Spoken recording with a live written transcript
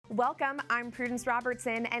Welcome, I'm Prudence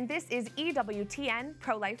Robertson, and this is EWTN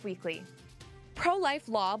Pro-Life Weekly. Pro-life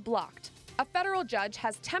law blocked. A federal judge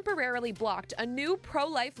has temporarily blocked a new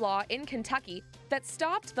pro-life law in Kentucky that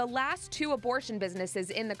stopped the last two abortion businesses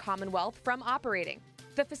in the Commonwealth from operating.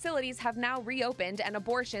 The facilities have now reopened and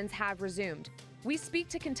abortions have resumed. We speak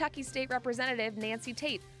to Kentucky State Representative Nancy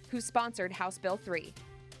Tate, who sponsored House Bill 3.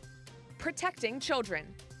 Protecting children.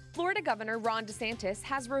 Florida Governor Ron DeSantis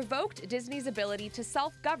has revoked Disney's ability to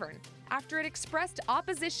self-govern after it expressed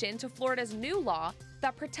opposition to Florida's new law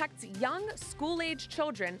that protects young school-age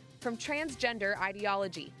children from transgender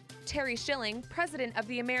ideology. Terry Schilling, president of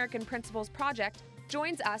the American Principles Project,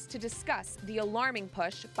 joins us to discuss the alarming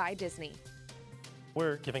push by Disney.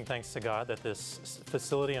 We're giving thanks to God that this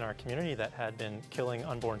facility in our community that had been killing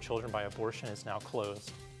unborn children by abortion is now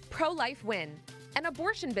closed. Pro-life win. An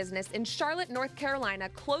abortion business in Charlotte, North Carolina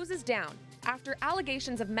closes down after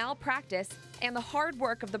allegations of malpractice and the hard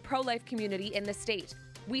work of the pro-life community in the state.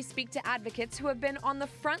 We speak to advocates who have been on the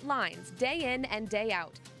front lines day in and day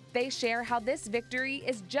out. They share how this victory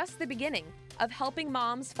is just the beginning of helping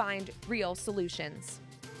moms find real solutions.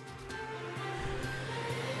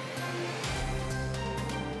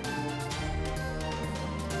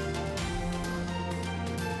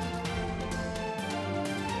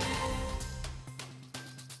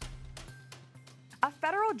 A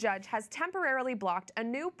federal judge has temporarily blocked a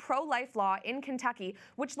new pro-life law in Kentucky,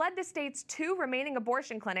 which led the state's two remaining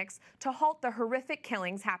abortion clinics to halt the horrific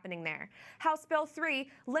killings happening there. House Bill 3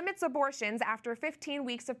 limits abortions after 15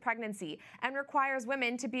 weeks of pregnancy and requires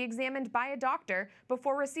women to be examined by a doctor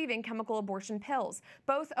before receiving chemical abortion pills.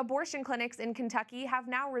 Both abortion clinics in Kentucky have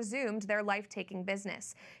now resumed their life-taking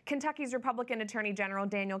business. Kentucky's Republican Attorney General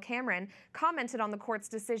Daniel Cameron commented on the court's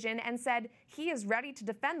decision and said he is ready to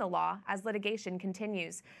defend the law as litigation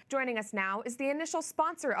continues. Joining us now is the initial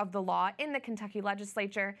sponsor of the law in the Kentucky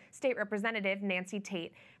legislature, State Representative Nancy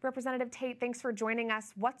Tate. Representative Tate, thanks for joining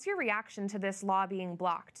us. What's your reaction to this law being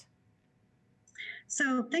blocked?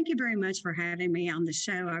 So thank you very much for having me on the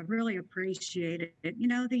show. I really appreciate it. You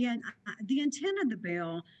know, the intent of the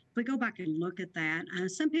bill, if we go back and look at that,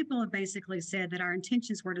 some people have basically said that our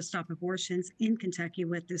intentions were to stop abortions in Kentucky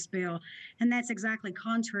with this bill, and that's exactly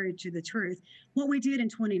contrary to the truth. What we did in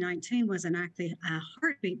 2019 was enact the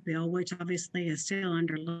heartbeat bill, which obviously is still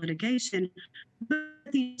under litigation. But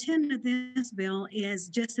the intent of this bill is,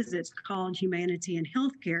 just as it's called humanity and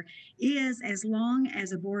healthcare, is as long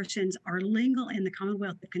as abortions are legal in the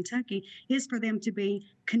Commonwealth of Kentucky, is for them to be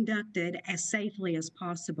conducted as safely as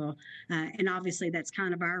possible. And obviously that's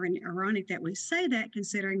kind of ironic that we say that,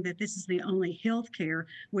 considering that this is the only health care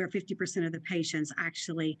where 50% of the patients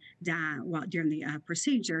actually die during the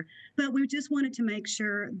procedure. But we just wanted to make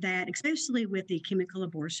sure that, especially with the chemical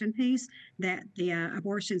abortion piece, that the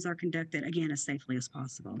abortions are conducted, again, as safely as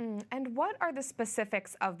possible. And what are the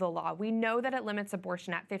specifics of the law? We know that it limits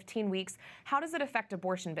abortion at 15 weeks. How does it affect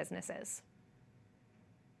abortion businesses?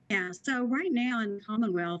 Yeah, so right now in the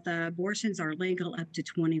Commonwealth, abortions are legal up to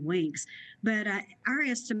 20 weeks. But our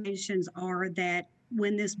estimations are that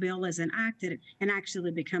when this bill is enacted and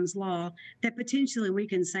actually becomes law, that potentially we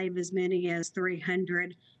can save as many as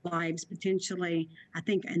 300 lives, potentially, I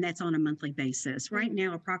think, and that's on a monthly basis. Right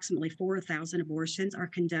now, approximately 4,000 abortions are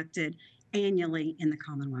conducted annually in the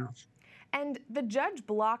Commonwealth. And the judge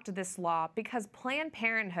blocked this law because Planned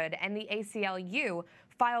Parenthood and the ACLU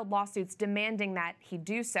filed lawsuits demanding that he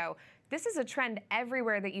do so. This is a trend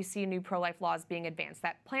everywhere that you see new pro-life laws being advanced,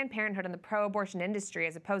 that Planned Parenthood and the pro-abortion industry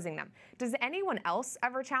is opposing them. Does anyone else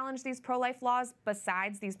ever challenge these pro-life laws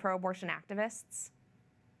besides these pro-abortion activists?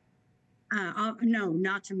 No,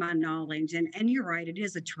 not to my knowledge. And you're right, it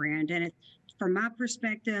is a trend. And from my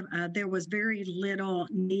perspective, there was very little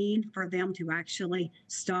need for them to actually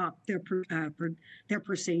stop their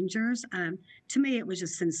procedures. To me, it was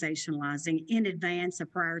just sensationalizing in advance or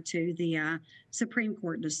prior to the Supreme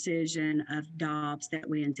Court decision of Dobbs that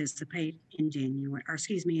we anticipate in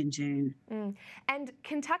June. And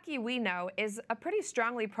Kentucky, we know, is a pretty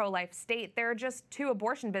strongly pro-life state. There are just two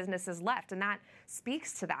abortion businesses left, and that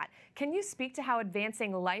speaks to that. Can you speak to how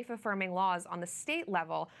advancing life-affirming laws on the state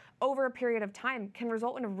level over a period of time can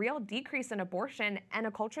result in a real decrease in abortion and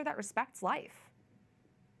a culture that respects life?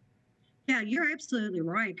 Yeah, you're absolutely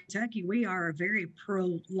right. Kentucky, we are a very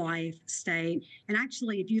pro-life state. And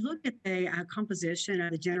actually, if you look at the composition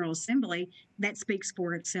of the General Assembly, that speaks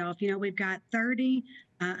for itself. You know, we've got 30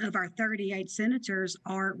 of our 38 senators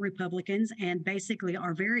are Republicans and basically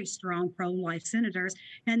are very strong pro-life senators.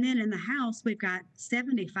 And then in the House, we've got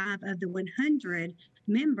 75 of the 100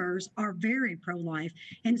 members are very pro-life.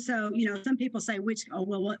 And so, some people say,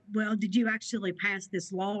 well, did you actually pass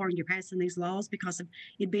this law, or are you passing these laws because of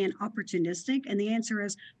it being opportunistic? And the answer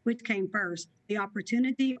is, which came first, the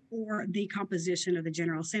opportunity or the composition of the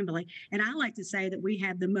General Assembly? And I like to say that we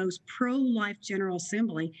have the most pro-life General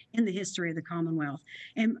Assembly in the history of the Commonwealth.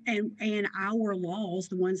 And our laws,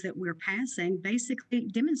 the ones that we're passing, basically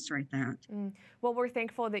demonstrate that. Well, we're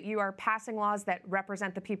thankful that you are passing laws that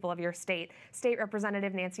represent the people of your state. State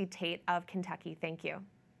Representative Nancy Tate of Kentucky, thank you.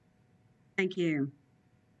 Thank you.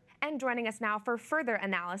 And joining us now for further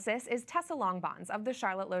analysis is Tessa Longbonds of the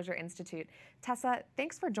Charlotte Lozier Institute. Tessa,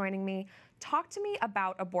 thanks for joining me. Talk to me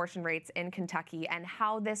about abortion rates in Kentucky and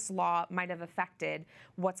how this law might have affected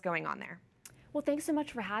what's going on there. Well, thanks so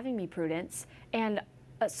much for having me, Prudence. And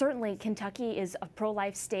certainly Kentucky is a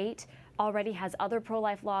pro-life state, already has other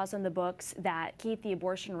pro-life laws on the books that keep the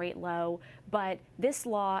abortion rate low, but this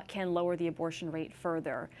law can lower the abortion rate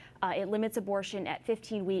further. It limits abortion at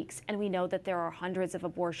 15 weeks, and we know that there are hundreds of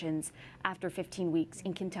abortions after 15 weeks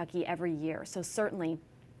in Kentucky every year. So certainly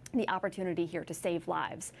the opportunity here to save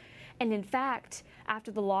lives. And in fact, after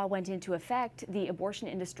the law went into effect, the abortion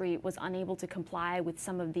industry was unable to comply with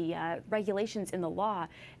some of the regulations in the law,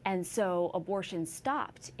 and so abortion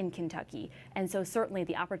stopped in Kentucky. And so certainly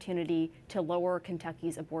the opportunity to lower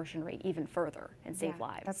Kentucky's abortion rate even further and save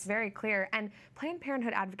lives. That's very clear. And Planned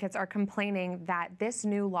Parenthood advocates are complaining that this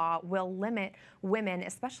new law will limit women,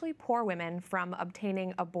 especially poor women, from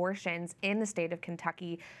obtaining abortions in the state of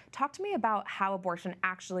Kentucky. Talk to me about how abortion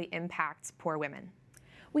actually impacts poor women.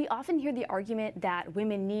 We often hear the argument that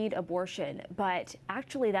women need abortion, but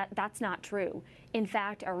actually that's not true. In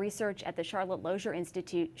fact, our research at the Charlotte Lozier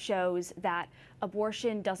Institute shows that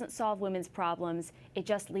abortion doesn't solve women's problems, it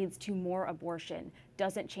just leads to more abortion,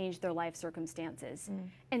 doesn't change their life circumstances.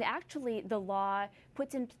 And actually, the law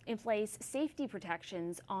puts in place safety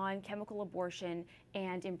protections on chemical abortion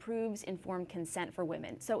and improves informed consent for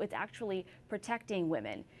women. So it's actually protecting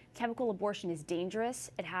women. Chemical abortion is dangerous.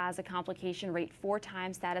 It has a complication rate 4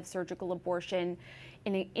 times that of surgical abortion,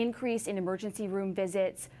 an increase in emergency room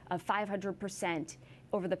visits of 500%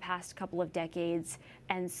 over the past couple of decades.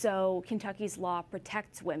 And so Kentucky's law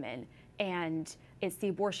protects women, and it's the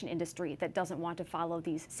abortion industry that doesn't want to follow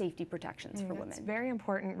these safety protections for women. That's very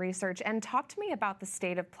important research. And talk to me about the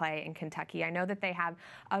state of play in Kentucky. I know that they have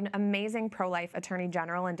an amazing pro-life attorney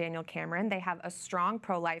general in Daniel Cameron. They have a strong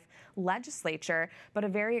pro-life legislature, but a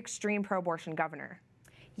very extreme pro-abortion governor.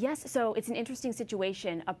 Yes, so it's an interesting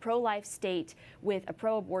situation, a pro-life state with a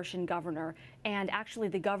pro-abortion governor, and actually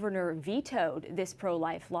the governor vetoed this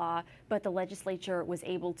pro-life law, but the legislature was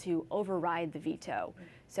able to override the veto.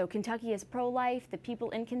 So Kentucky is pro-life, the people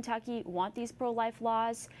in Kentucky want these pro-life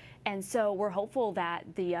laws, and so we're hopeful that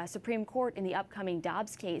the Supreme Court in the upcoming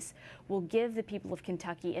Dobbs case will give the people of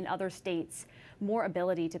Kentucky and other states more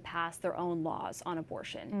ability to pass their own laws on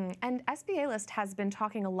abortion. And SBA List has been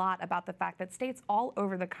talking a lot about the fact that states all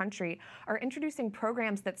over the country are introducing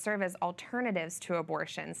programs that serve as alternatives to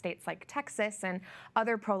abortion. States like Texas and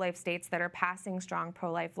other pro-life states that are passing strong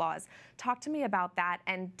pro-life laws. Talk to me about that,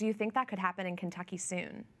 and do you think that could happen in Kentucky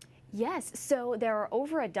soon? Yes, so there are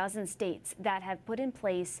over a dozen states that have put in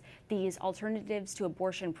place these alternatives to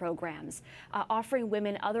abortion programs, offering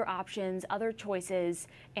women other options, other choices,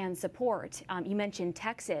 and support. You mentioned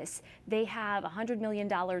Texas. They have $100 million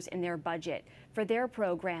in their budget for their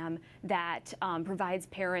program that provides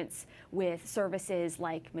parents with services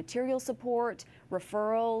like material support,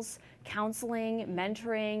 referrals, counseling,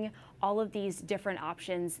 mentoring, all of these different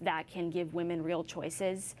options that can give women real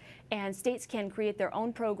choices. And states can create their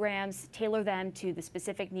own programs, tailor them to the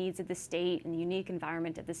specific needs of the state and the unique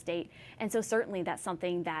environment of the state. And so certainly that's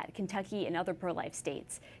something that Kentucky and other pro-life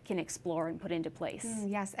states can explore and put into place.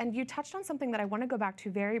 Yes, and you touched on something that I want to go back to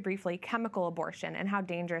very briefly, chemical abortion and how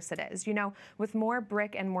dangerous it is. You know, with more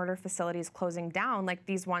brick and mortar facilities closing down, like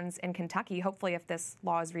these ones in Kentucky, hopefully if this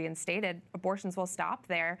law is reinstated, abortions will stop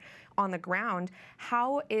there on the ground.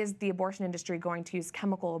 How is the abortion industry going to use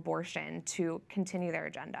chemical abortion to continue their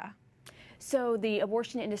agenda? So the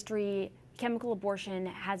abortion industry, chemical abortion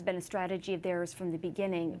has been a strategy of theirs from the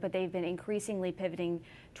beginning, but they've been increasingly pivoting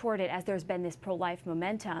toward it as there's been this pro-life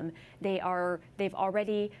momentum. They've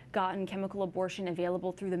already gotten chemical abortion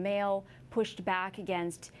available through the mail, pushed back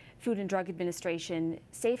against Food and Drug Administration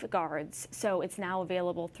safeguards. So it's now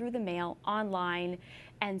available through the mail, online.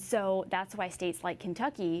 And so that's why states like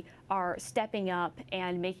Kentucky are stepping up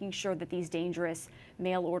and making sure that these dangerous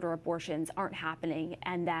mail order abortions aren't happening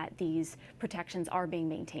and that these protections are being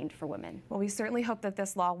maintained for women. Well, we certainly hope that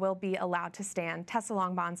this law will be allowed to stand. Tessa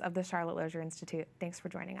Longbonds of the Charlotte Lozier Institute, thanks for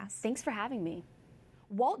joining us. Thanks for having me.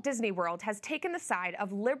 Walt Disney World has taken the side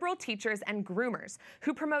of liberal teachers and groomers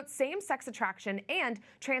who promote same-sex attraction and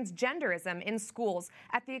transgenderism in schools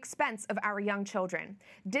at the expense of our young children.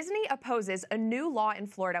 Disney opposes a new law in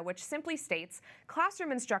Florida which simply states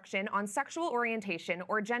classroom instruction on sexual orientation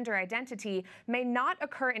or gender identity may not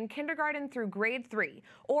occur in kindergarten through grade 3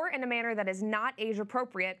 or in a manner that is not age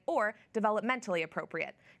appropriate or developmentally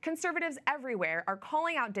appropriate. Conservatives everywhere are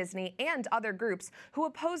calling out Disney and other groups who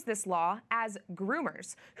oppose this law as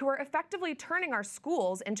groomers, who are effectively turning our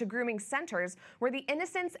schools into grooming centers where the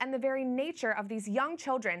innocence and the very nature of these young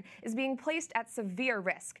children is being placed at severe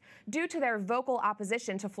risk. Due to their vocal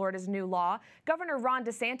opposition to Florida's new law, Governor Ron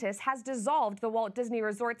DeSantis has dissolved the Walt Disney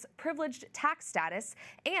Resort's privileged tax status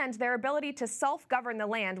and their ability to self-govern the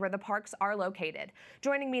land where the parks are located.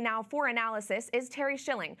 Joining me now for analysis is Terry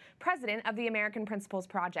Schilling, president of the American Principles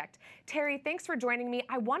Project. Terry, thanks for joining me.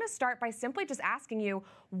 I want to start by simply just asking you,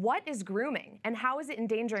 what is grooming and how is it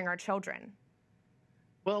endangering our children?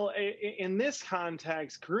 Well, in this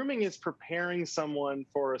context, grooming is preparing someone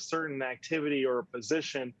for a certain activity or a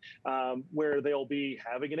position where they'll be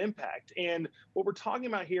having an impact. And what we're talking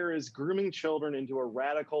about here is grooming children into a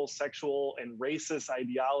radical sexual and racist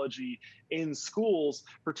ideology in schools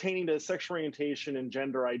pertaining to sexual orientation and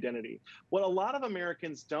gender identity. What a lot of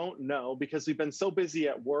Americans don't know, because we've been so busy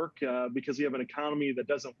at work, because we have an economy that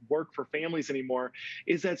doesn't work for families anymore,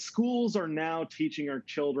 is that schools are now teaching our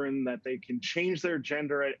children that they can change their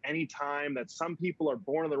gender at any time, that some people are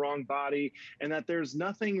born in the wrong body, and that there's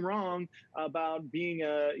nothing wrong about being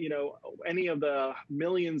any of the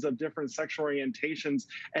millions of different sexual orientations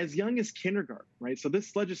as young as kindergarten, right? So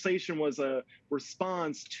this legislation was a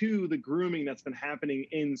response to the grooming that's been happening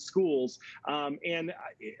in schools. And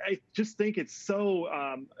I just think it's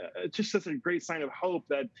just such a great sign of hope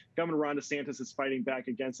that Governor Ron DeSantis is fighting back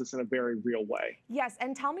against this in a very real way. Yes,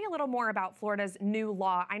 and tell me a little more about Florida's new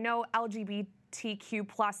law. I know LGBTQ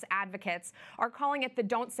plus advocates are calling it the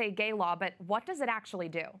Don't Say Gay law, but what does it actually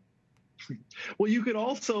do? Well, you could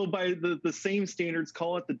also, by the same standards,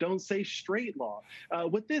 call it the Don't Say Straight law.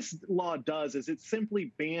 What this law does is it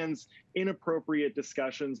simply bans inappropriate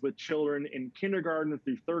discussions with children in kindergarten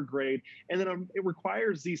through third grade, and then it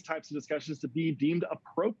requires these types of discussions to be deemed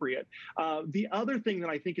appropriate. The other thing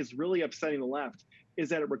that I think is really upsetting the left is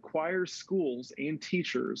that it requires schools and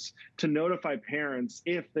teachers to notify parents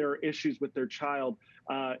if there are issues with their child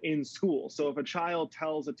in school. So if a child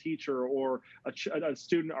tells a teacher, or a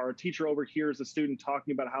student or a teacher overhears a student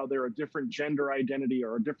talking about how they're a different gender identity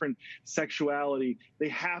or a different sexuality, they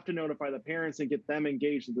have to notify the parents and get them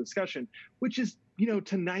engaged in the discussion, which is,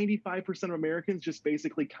 to 95% of Americans, just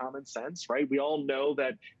basically common sense, right? We all know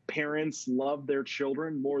that parents love their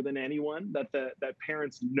children more than anyone, that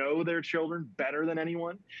parents know their children better than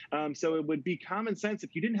anyone. So it would be common sense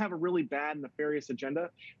if you didn't have a really bad, nefarious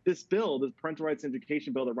agenda. This bill, the Parental Rights and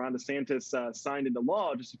Education bill that Ron DeSantis signed into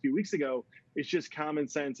law just a few weeks ago, it's just common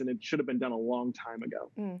sense, and it should have been done a long time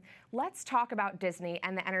ago. Let's talk about Disney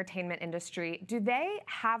and the entertainment industry. Do they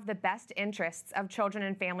have the best interests of children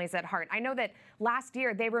and families at heart? I know that last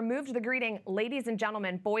year they removed the greeting, ladies and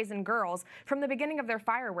gentlemen, boys and girls, from the beginning of their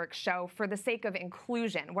fireworks show for the sake of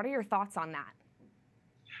inclusion. What are your thoughts on that?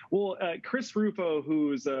 Well, Chris Rufo,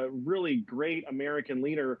 who's a really great American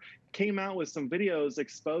leader, came out with some videos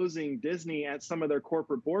exposing Disney at some of their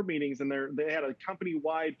corporate board meetings, and they had a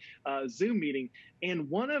company-wide Zoom meeting. And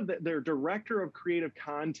one of their director of creative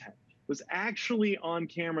content was actually on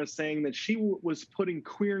camera saying that she was putting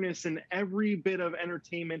queerness in every bit of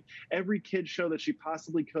entertainment, every kid show that she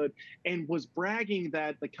possibly could, and was bragging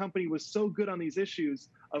that the company was so good on these issues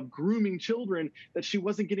of grooming children that she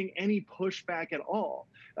wasn't getting any pushback at all.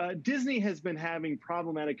 Disney has been having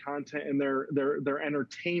problematic content in their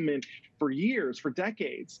entertainment for years, for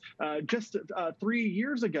decades. Just 3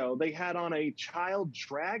 years ago, they had on a child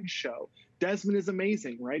drag show. Desmond is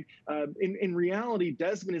amazing, right? In reality,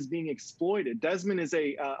 Desmond is being exploited. Desmond is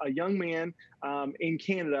a young man in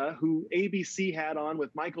Canada who ABC had on with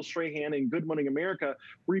Michael Strahan in Good Morning America,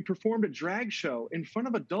 where he performed a drag show in front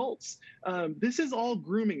of adults. This is all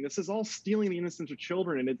grooming. This is all stealing the innocence of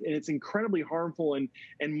children, and it's incredibly harmful, and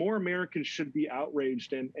more Americans should be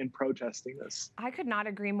outraged and protesting this. I could not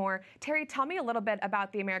agree more. Terry, tell me a little bit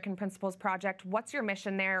about the American Principles Project. What's your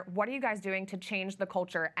mission there? What are you guys doing to change the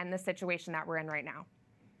culture and the situation that we're in right now?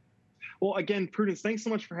 Well, again, Prudence, thanks so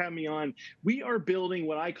much for having me on. We are building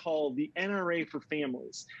what I call the NRA for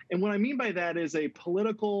families. And what I mean by that is a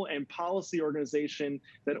political and policy organization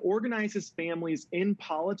that organizes families in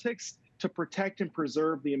politics to protect and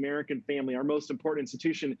preserve the American family, our most important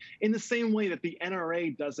institution, in the same way that the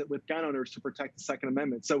NRA does it with gun owners to protect the Second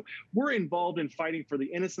Amendment. So we're involved in fighting for the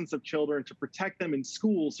innocence of children, to protect them in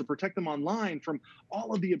schools, to protect them online from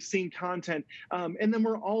all of the obscene content. And then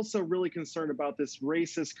we're also really concerned about this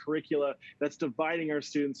racist curricula that's dividing our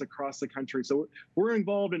students across the country. So we're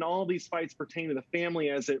involved in all these fights pertaining to the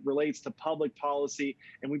family as it relates to public policy.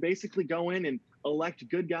 And we basically go in and elect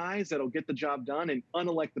good guys that'll get the job done and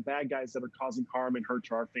unelect the bad guys that are causing harm and hurt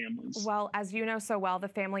to our families. Well, as you know so well, the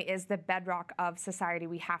family is the bedrock of society.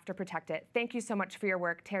 We have to protect it. Thank you so much for your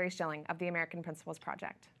work, Terry Schilling of the American Principles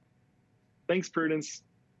Project. Thanks, Prudence.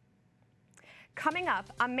 Coming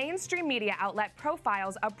up, a mainstream media outlet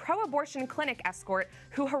profiles a pro-abortion clinic escort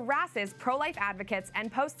who harasses pro-life advocates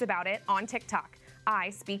and posts about it on TikTok. I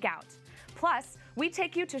speak out. Plus, we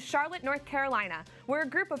take you to Charlotte, North Carolina, where a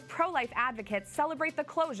group of pro-life advocates celebrate the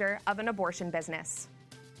closure of an abortion business.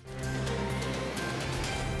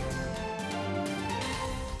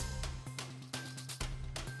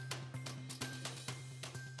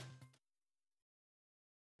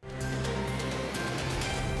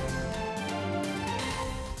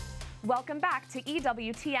 Welcome back to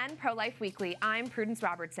EWTN Pro-Life Weekly. I'm Prudence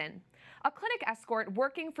Robertson. A clinic escort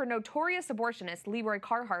working for notorious abortionist Leroy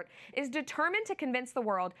Carhart is determined to convince the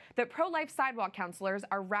world that pro-life sidewalk counselors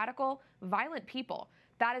are radical, violent people.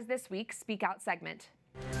 That is this week's Speak Out segment.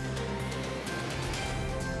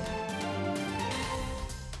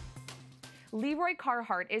 Leroy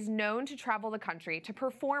Carhart is known to travel the country to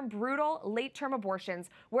perform brutal, late-term abortions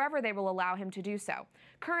wherever they will allow him to do so.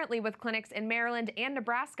 Currently, with clinics in Maryland and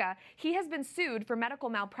Nebraska, he has been sued for medical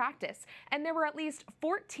malpractice, and there were at least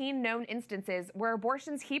 14 known instances where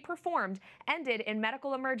abortions he performed ended in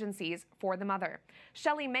medical emergencies for the mother.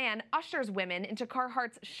 Shelley Mann ushers women into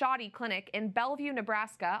Carhart's shoddy clinic in Bellevue,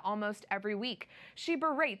 Nebraska almost every week. She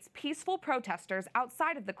berates peaceful protesters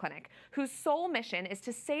outside of the clinic, whose sole mission is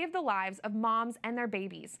to save the lives of moms and their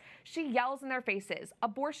babies. She yells in their faces,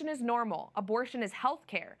 abortion is normal, abortion is health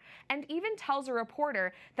care, and even tells a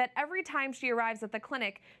reporter that every time she arrives at the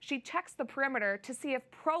clinic, she checks the perimeter to see if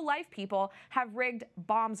pro-life people have rigged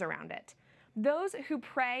bombs around it. Those who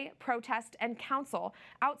pray, protest, and counsel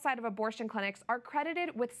outside of abortion clinics are credited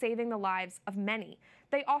with saving the lives of many.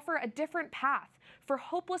 They offer a different path for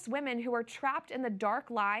hopeless women who are trapped in the dark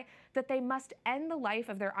lie that they must end the life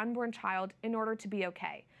of their unborn child in order to be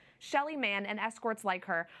okay. Shelley Mann and escorts like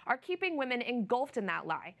her are keeping women engulfed in that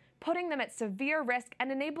lie, putting them at severe risk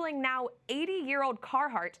and enabling now 80-year-old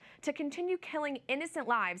Carhart to continue killing innocent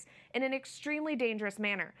lives in an extremely dangerous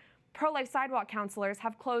manner. Pro-life sidewalk counselors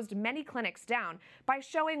have closed many clinics down by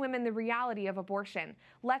showing women the reality of abortion.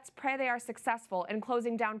 Let's pray they are successful in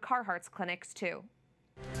closing down Carhart's clinics too.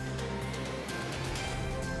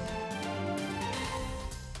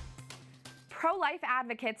 Pro-life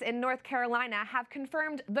advocates in North Carolina have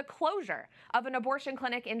confirmed the closure of an abortion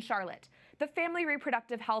clinic in Charlotte. The family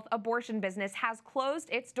reproductive health abortion business has closed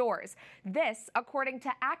its doors. This, according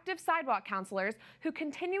to active sidewalk counselors who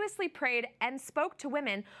continuously prayed and spoke to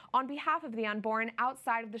women on behalf of the unborn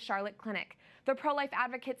outside of the Charlotte clinic. The pro-life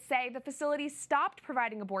advocates say the facility stopped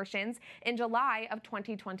providing abortions in July of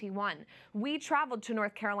 2021. We traveled to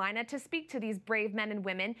North Carolina to speak to these brave men and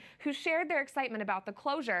women who shared their excitement about the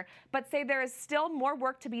closure, but say there is still more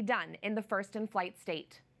work to be done in the first-in-flight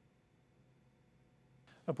state.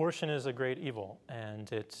 Abortion is a great evil,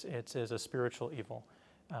 and it is a spiritual evil.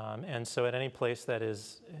 And so at any place that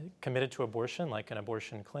is committed to abortion, like an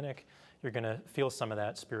abortion clinic, you're going to feel some of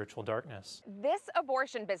that spiritual darkness. This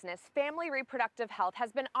abortion business, Family Reproductive Health,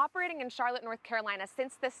 has been operating in Charlotte, North Carolina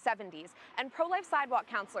since the 70s, and pro-life sidewalk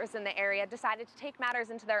counselors in the area decided to take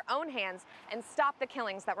matters into their own hands and stop the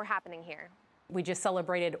killings that were happening here. We just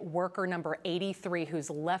celebrated worker number 83 who's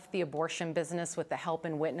left the abortion business with the help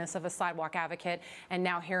and witness of a sidewalk advocate. And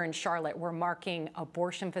now here in Charlotte, we're marking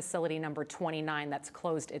abortion facility number 29 that's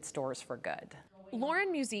closed its doors for good.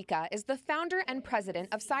 Lauren Musica is the founder and president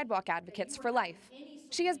of Sidewalk Advocates for Life.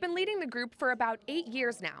 She has been leading the group for about 8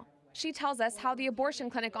 years now. She tells us how the abortion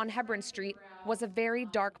clinic on Hebron Street was a very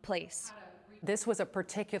dark place. This was a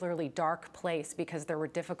particularly dark place because there were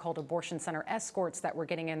difficult abortion center escorts that were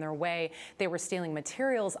getting in their way. They were stealing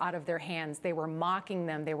materials out of their hands. They were mocking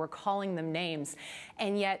them. They were calling them names.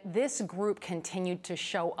 And yet this group continued to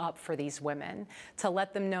show up for these women, to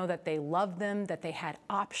let them know that they loved them, that they had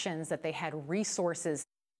options, that they had resources.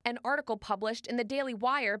 An article published in the Daily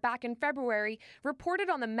Wire back in February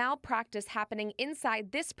reported on the malpractice happening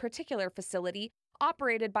inside this particular facility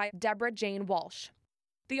operated by Deborah Jane Walsh.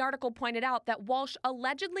 The article pointed out that Walsh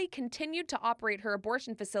allegedly continued to operate her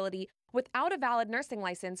abortion facility without a valid nursing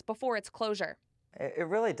license before its closure. It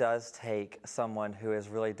really does take someone who is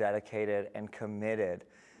really dedicated and committed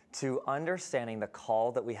to understanding the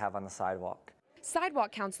call that we have on the sidewalk.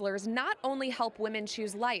 Sidewalk counselors not only help women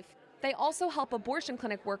choose life, they also help abortion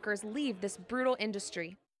clinic workers leave this brutal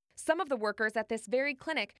industry. Some of the workers at this very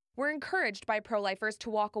clinic were encouraged by pro-lifers to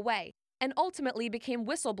walk away and ultimately became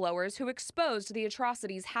whistleblowers who exposed the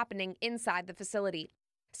atrocities happening inside the facility.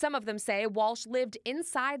 Some of them say Walsh lived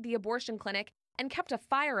inside the abortion clinic and kept a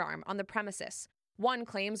firearm on the premises. One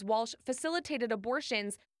claims Walsh facilitated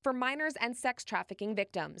abortions for minors and sex trafficking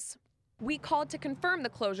victims. We called to confirm the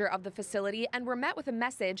closure of the facility and were met with a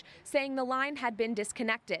message saying the line had been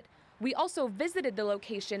disconnected. We also visited the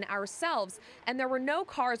location ourselves, and there were no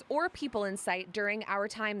cars or people in sight during our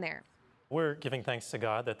time there. We're giving thanks to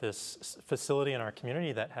God that this facility in our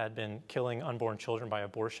community that had been killing unborn children by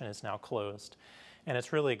abortion is now closed. And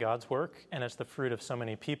it's really God's work, and it's the fruit of so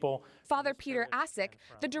many people. Father Peter Asick,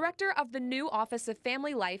 the director of the new Office of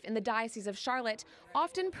Family Life in the Diocese of Charlotte,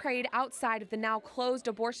 often prayed outside of the now closed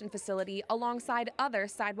abortion facility alongside other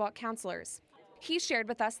sidewalk counselors. He shared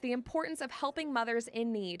with us the importance of helping mothers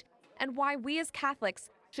in need and why we as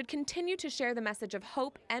Catholics should continue to share the message of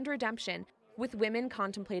hope and redemption with women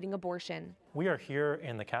contemplating abortion. We are here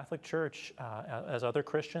in the Catholic Church, as other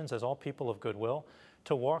Christians, as all people of goodwill,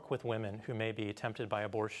 to walk with women who may be tempted by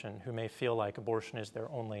abortion, who may feel like abortion is their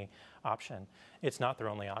only option. It's not their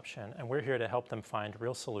only option, and we're here to help them find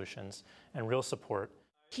real solutions and real support.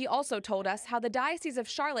 He also told us how the Diocese of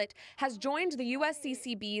Charlotte has joined the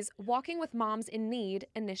USCCB's Walking with Moms in Need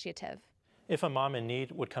initiative. If a mom in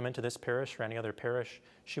need would come into this parish or any other parish,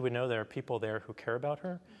 she would know there are people there who care about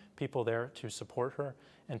her, people there to support her,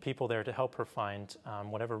 and people there to help her find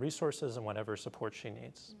whatever resources and whatever support she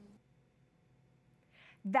needs.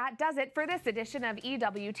 That does it for this edition of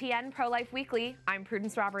EWTN Pro-Life Weekly. I'm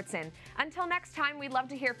Prudence Robertson. Until next time, we'd love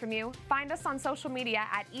to hear from you. Find us on social media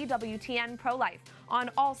at EWTN Pro-Life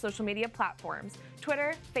on all social media platforms.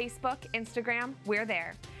 Twitter, Facebook, Instagram, we're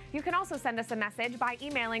there. You can also send us a message by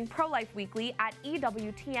emailing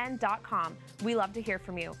prolifeweekly@ewtn.com. We love to hear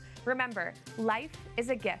from you. Remember, life is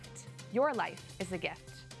a gift. Your life is a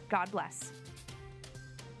gift. God bless.